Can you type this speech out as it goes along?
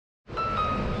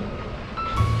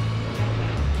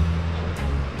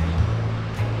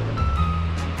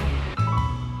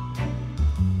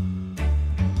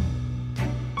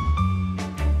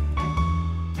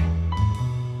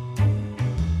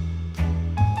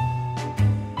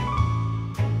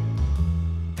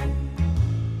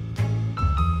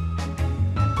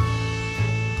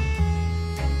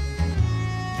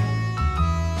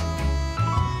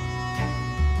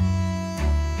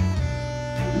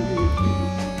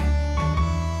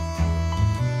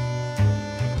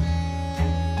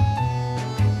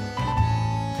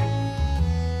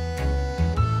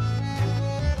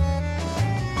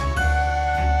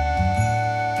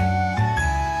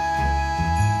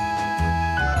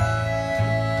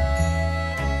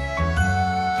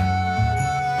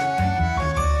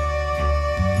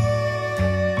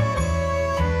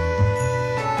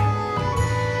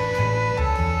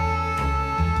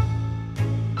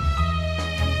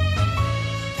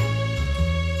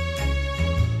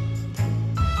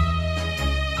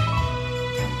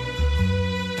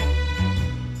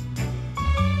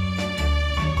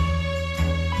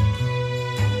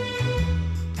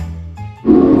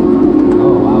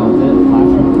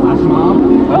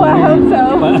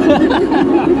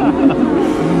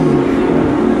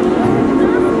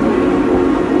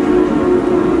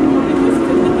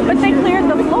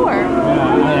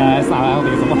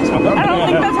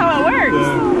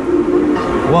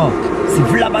Waouh, c'est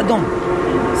Vlabadan.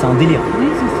 C'est un délire. Oui,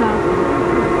 c'est ça.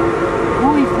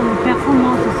 Bon, ils font une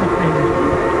performance, ça s'appelle.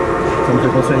 Ça me fait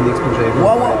penser à une expo que j'avais vue.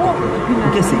 Waouh, waouh.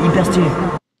 Ok, c'est hyper stylé.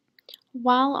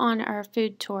 While on our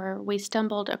food tour, we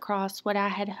stumbled across what I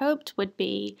had hoped would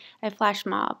be a flash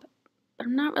mob, but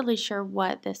I'm not really sure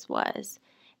what this was.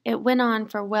 It went on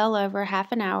for well over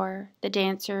half an hour. The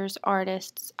dancers,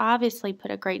 artists obviously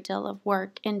put a great deal of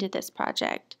work into this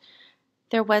project.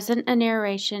 There wasn't a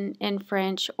narration in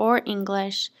French or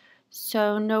English,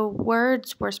 so no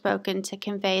words were spoken to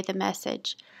convey the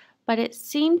message, but it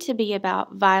seemed to be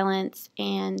about violence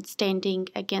and standing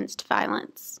against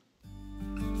violence.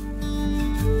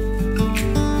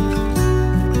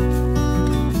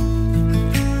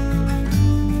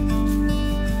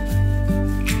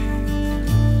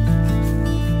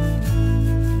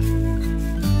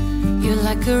 You're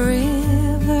like a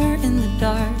river in the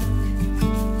dark.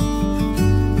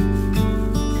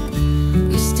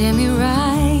 You stare me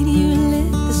right, you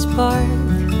lit the spark.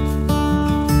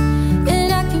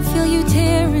 And I can feel you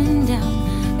tearing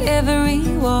down every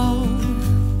wall.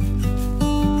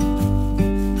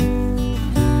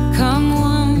 Come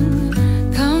one,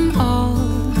 come all.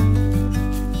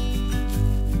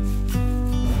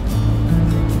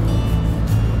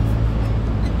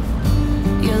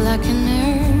 You're like an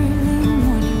early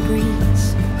morning breeze.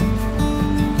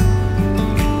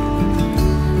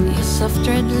 Your soft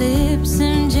red lips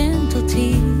and gentle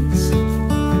tease.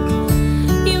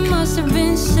 You must have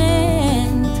been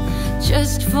sent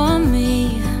just for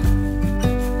me.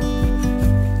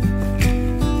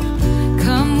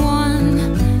 Come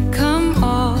one, come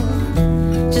all.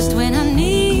 Just when I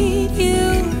need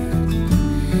you,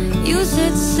 you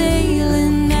set sail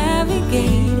and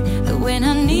navigate. But when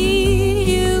I need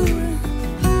you,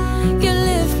 you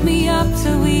lift me up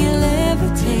till we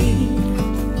levitate.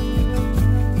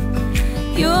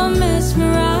 You're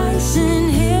mesmerizing,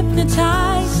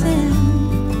 hypnotizing.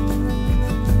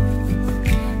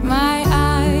 My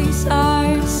eyes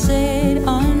are set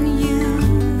on you.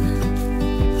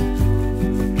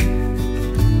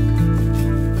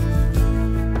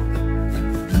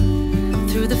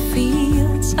 Through the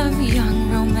fields of young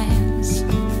romance,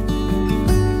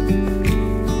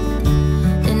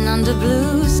 and under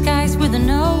blue skies with an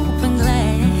open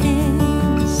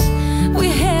glance, we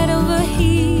head over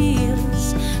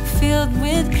heels, filled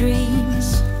with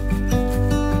dreams.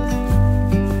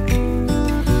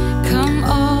 Come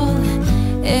all,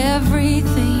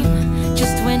 everything.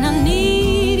 Just when I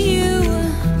need you,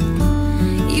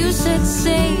 you set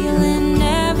sail and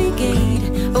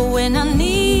navigate. But when I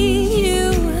need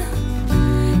you,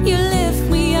 you lift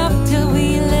me up till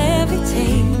we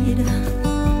levitate.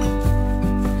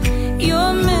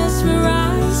 You're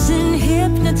mesmerizing,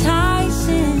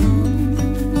 hypnotizing.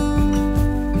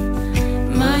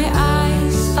 My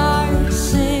eyes are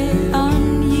set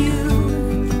on you.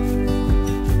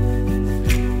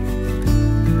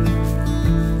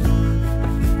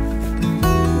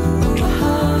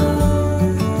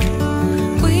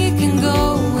 We can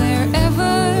go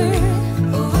wherever.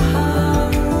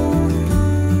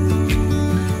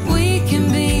 We can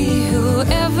be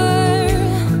whoever.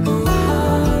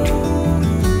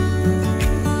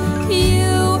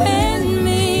 You and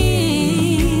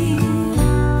me.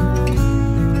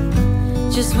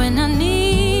 Just when I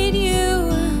need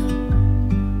you,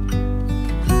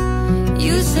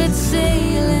 you set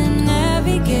sail and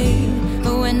navigate.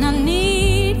 But when I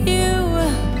need you,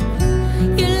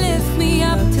 you lift me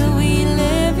up till we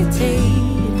levitate.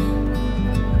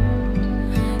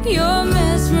 You're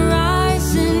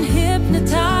mesmerizing,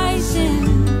 hypnotizing.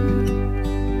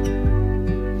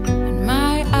 And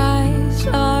my eyes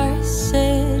are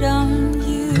set on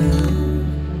you.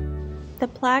 The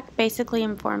plaque basically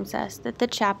informs us that the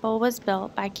chapel was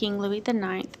built by King Louis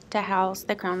IX to house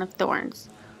the crown of thorns,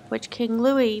 which King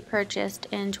Louis purchased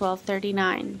in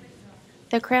 1239.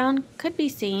 The crown could be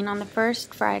seen on the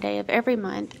first Friday of every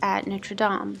month at Notre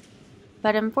Dame,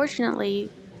 but unfortunately,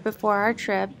 before our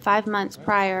trip 5 months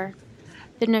prior,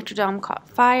 the Notre Dame caught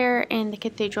fire and the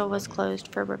cathedral was closed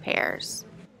for repairs.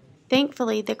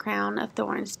 Thankfully, the crown of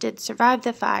thorns did survive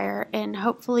the fire, and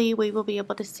hopefully we will be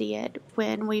able to see it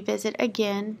when we visit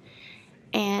again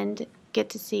and get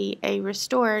to see a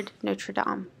restored Notre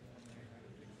Dame.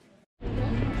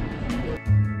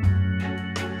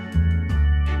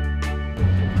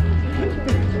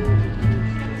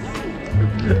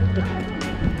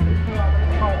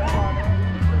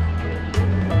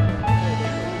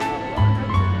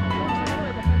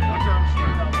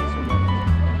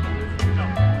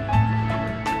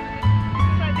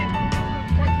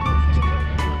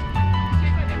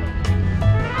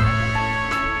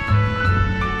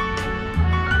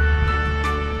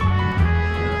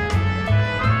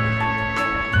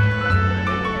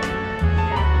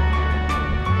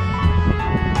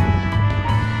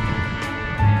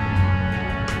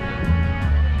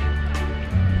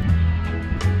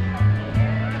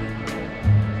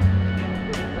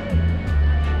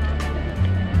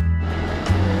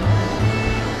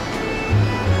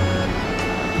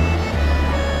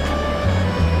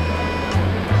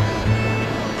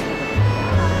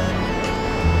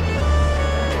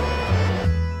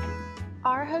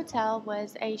 hotel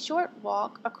was a short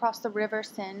walk across the River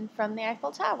Seine from the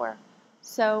Eiffel Tower,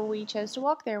 so we chose to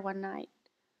walk there one night.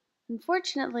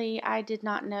 Unfortunately, I did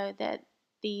not know that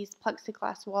these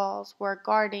plexiglass walls were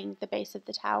guarding the base of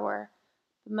the tower,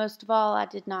 but most of all, I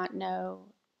did not know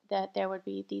that there would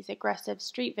be these aggressive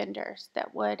street vendors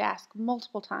that would ask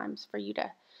multiple times for you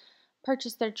to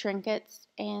purchase their trinkets,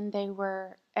 and they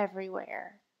were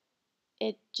everywhere.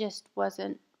 It just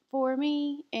wasn't for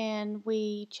me, and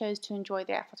we chose to enjoy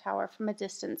the Eiffel Tower from a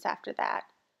distance after that.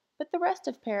 But the rest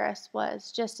of Paris was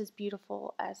just as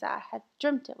beautiful as I had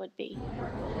dreamt it would be. Okay.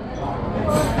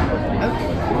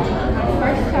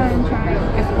 First time trying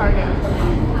escargot.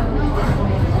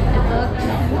 It looks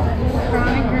brown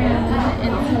and green.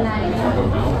 It's nice.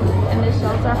 And the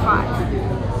shells are hot.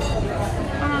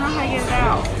 I don't know how to get it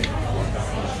out.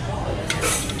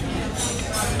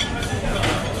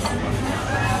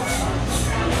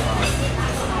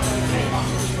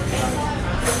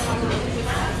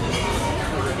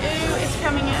 Ooh, it's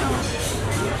coming out.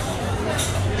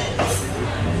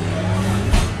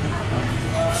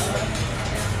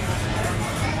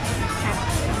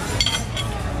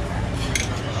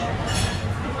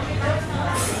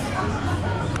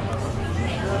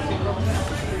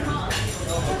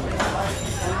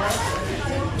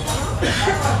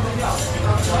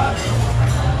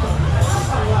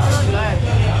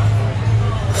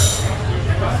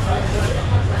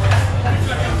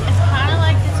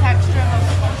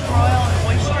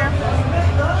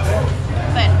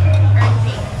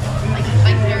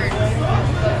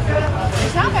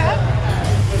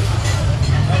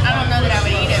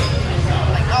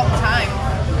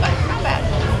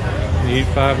 Eat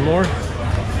 5 more?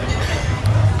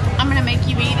 I'm gonna make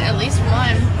you eat at least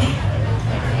one.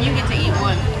 You get to eat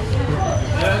one.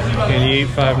 Can you eat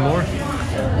 5 more?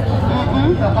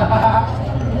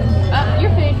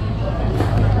 Your food.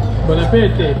 Bon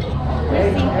appétit.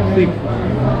 Okay,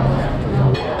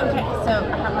 so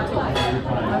I have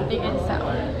my big and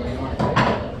sour.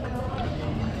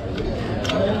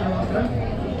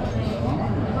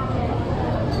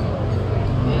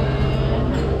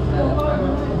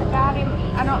 I got him.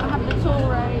 I don't have the tool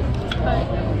right, but